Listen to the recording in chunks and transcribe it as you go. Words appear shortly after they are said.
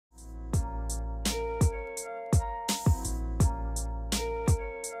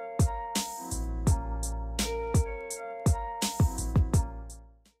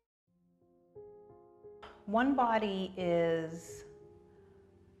One Body is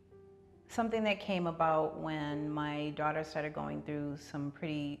something that came about when my daughter started going through some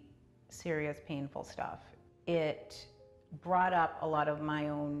pretty serious, painful stuff. It brought up a lot of my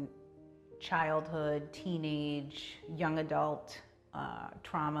own childhood, teenage, young adult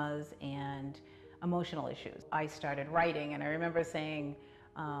traumas and emotional issues. I started writing, and I remember saying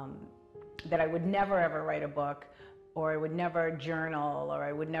that I would never ever write a book, or I would never journal, or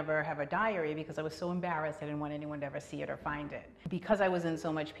I would never have a diary because I was so embarrassed. I didn't want anyone to ever see it or find it. Because I was in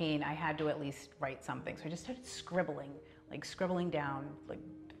so much pain, I had to at least write something. So I just started scribbling, like scribbling down, like,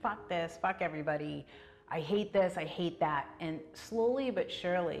 fuck this, fuck everybody. I hate this, I hate that. And slowly but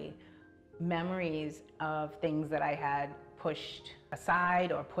surely, memories of things that I had pushed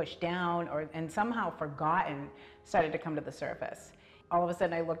aside or pushed down and somehow forgotten started to come to the surface. All of a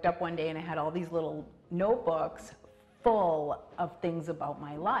sudden I looked up one day and I had all these little notebooks full of things about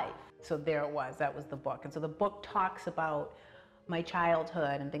my life. So there it was, that was the book. And so the book talks about my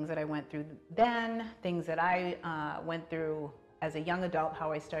childhood and things that I went through then, things that I went through as a young adult,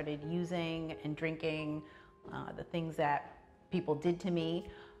 how I started using and drinking, the things that people did to me,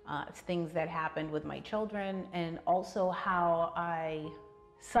 things that happened with my children, and also how I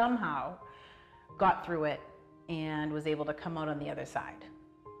somehow got through it and was able to come out on the other side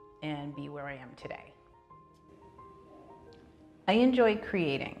and be where I am today. I enjoy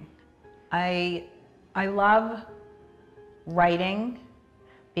creating. I love writing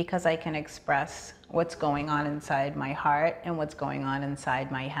because I can express what's going on inside my heart and what's going on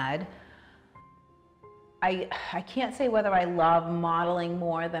inside my head. I can't say whether I love modeling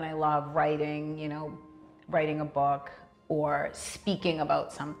more than I love writing, you know, writing a book or speaking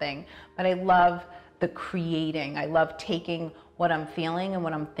about something, but I love the creating. I love taking what I'm feeling and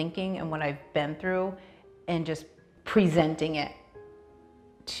what I'm thinking and what I've been through and just presenting it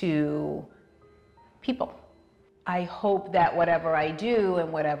to people. I hope that whatever I do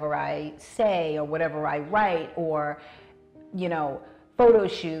and whatever I say or whatever I write, or, you know, photo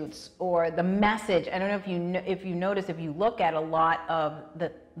shoots, or the message, I don't know if you notice, if you look at a lot of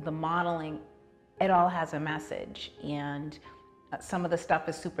the modeling, it all has a message. And some of the stuff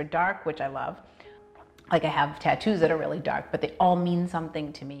is super dark, which I love. Like I have tattoos that are really dark, but they all mean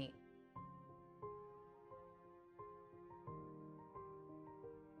something to me.